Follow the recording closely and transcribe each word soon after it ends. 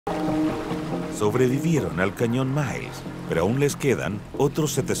sobrevivieron al cañón Miles, pero aún les quedan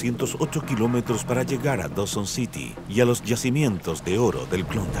otros 708 kilómetros para llegar a Dawson City y a los yacimientos de oro del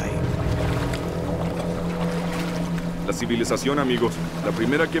Klondike. La civilización, amigos. La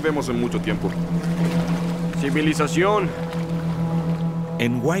primera que vemos en mucho tiempo. ¡Civilización!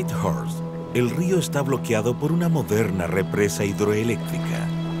 En Whitehorse, el río está bloqueado por una moderna represa hidroeléctrica.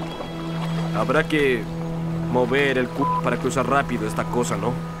 Habrá que mover el para cruzar rápido esta cosa,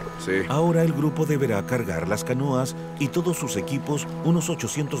 ¿no? Sí. Ahora el grupo deberá cargar las canoas y todos sus equipos unos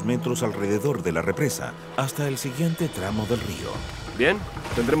 800 metros alrededor de la represa, hasta el siguiente tramo del río. Bien,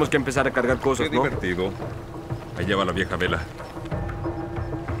 tendremos que empezar a cargar cosas, Qué ¿no? divertido. Allá va la vieja vela.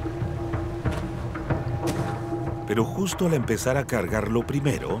 Pero justo al empezar a cargarlo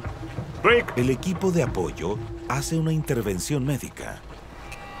primero, Rick. el equipo de apoyo hace una intervención médica.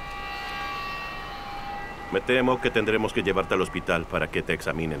 Me temo que tendremos que llevarte al hospital para que te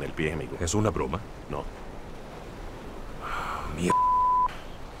examinen el pie, amigo. ¿Es una broma? No.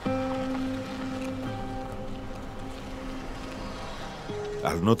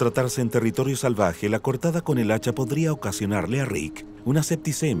 Al no tratarse en territorio salvaje, la cortada con el hacha podría ocasionarle a Rick una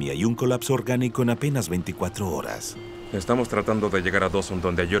septicemia y un colapso orgánico en apenas 24 horas. Estamos tratando de llegar a Dawson,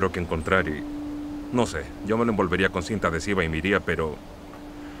 donde hay oro que encontrar y... No sé, yo me lo envolvería con cinta adhesiva y me iría, pero...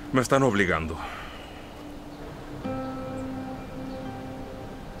 me están obligando.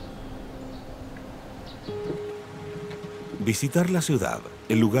 Visitar la ciudad,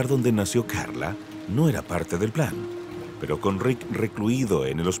 el lugar donde nació Carla, no era parte del plan. Pero con Rick recluido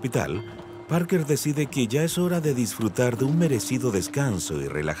en el hospital, Parker decide que ya es hora de disfrutar de un merecido descanso y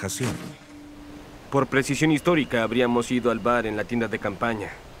relajación. Por precisión histórica, habríamos ido al bar en la tienda de campaña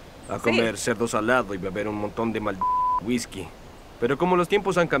a comer cerdo salado y beber un montón de whisky. Pero como los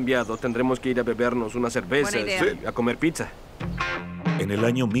tiempos han cambiado, tendremos que ir a bebernos una cerveza y a comer pizza. En el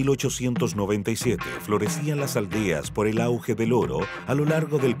año 1897 florecían las aldeas por el auge del oro a lo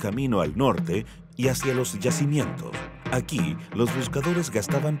largo del camino al norte y hacia los yacimientos. Aquí, los buscadores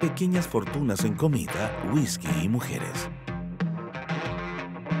gastaban pequeñas fortunas en comida, whisky y mujeres.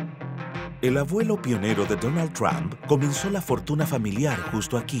 El abuelo pionero de Donald Trump comenzó la fortuna familiar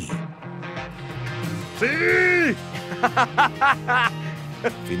justo aquí. ¡Sí!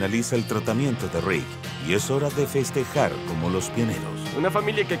 Finaliza el tratamiento de Rick y es hora de festejar como los pioneros. Una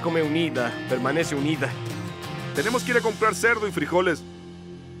familia que come unida, permanece unida. Tenemos que ir a comprar cerdo y frijoles.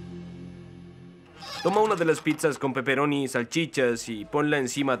 Toma una de las pizzas con pepperoni y salchichas y ponla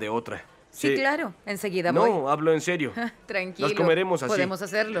encima de otra. Sí, claro. Enseguida voy. No, hablo en serio. Tranquilo. Las comeremos así. Podemos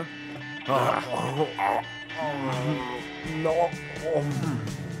hacerlo. No.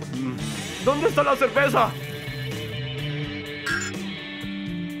 ¿Dónde está la cerveza?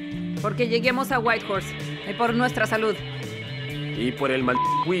 Porque lleguemos a Whitehorse. Y por nuestra salud. Y por el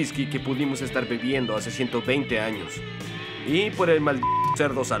whisky que pudimos estar bebiendo hace 120 años. Y por el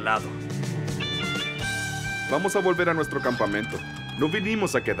cerdo salado. Vamos a volver a nuestro campamento. No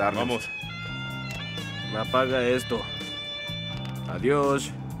vinimos a quedarnos. Vamos. Apaga esto. Adiós.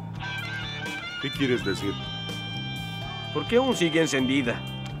 ¿Qué quieres decir? ¿Por qué aún sigue encendida?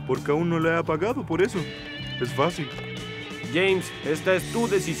 Porque aún no la he apagado, por eso. Es fácil. James, esta es tu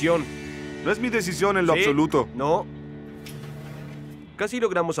decisión. No es mi decisión en lo absoluto. No. Casi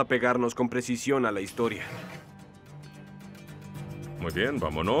logramos apegarnos con precisión a la historia. Muy bien,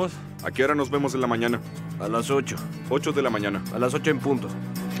 vámonos. ¿A qué hora nos vemos en la mañana? A las 8. 8 de la mañana. A las 8 en punto.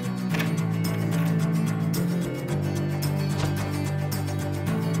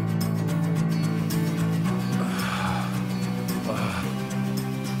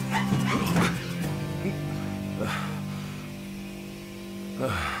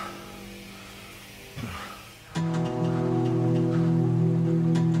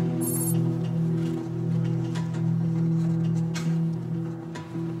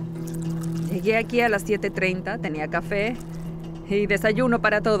 Llegué aquí a las 7:30, tenía café y desayuno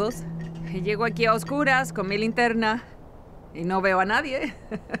para todos. Y llego aquí a oscuras con mi linterna y no veo a nadie.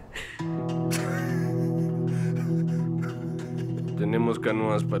 Tenemos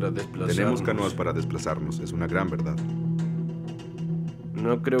canoas para desplazarnos. Tenemos canoas para desplazarnos, es una gran verdad.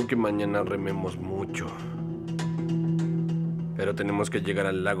 No creo que mañana rememos mucho. Pero tenemos que llegar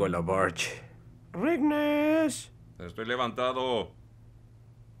al lago La Barge. ¡Rignes! Estoy levantado.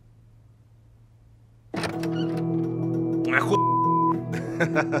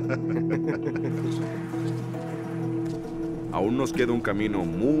 Aún nos queda un camino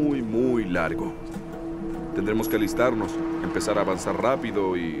muy, muy largo. Tendremos que alistarnos, empezar a avanzar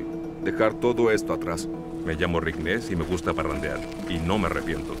rápido y dejar todo esto atrás. Me llamo Rick Ness y me gusta parrandear. Y no me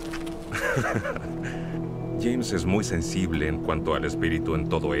arrepiento. James es muy sensible en cuanto al espíritu en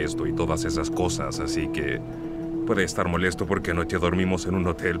todo esto y todas esas cosas, así que puede estar molesto porque anoche dormimos en un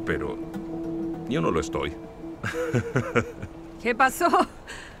hotel, pero yo no lo estoy. ¿Qué pasó?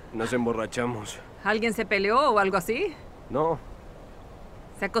 Nos emborrachamos. ¿Alguien se peleó o algo así? No,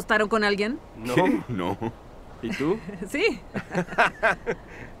 ¿Se acostaron con alguien? no. ¿Qué? No. ¿Y tú? Sí.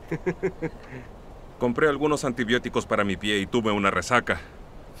 Compré algunos antibióticos para mi pie y tuve una resaca.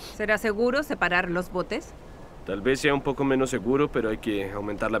 ¿Será seguro separar los botes? Tal vez sea un poco menos seguro, pero hay que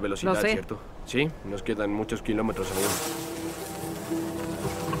aumentar la velocidad, Lo sé. ¿cierto? Sí, nos quedan muchos kilómetros aún.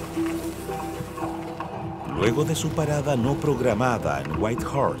 Luego de su parada no programada en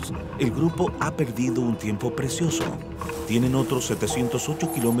Whitehorse, el grupo ha perdido un tiempo precioso. Tienen otros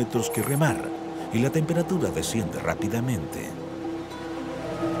 708 kilómetros que remar y la temperatura desciende rápidamente.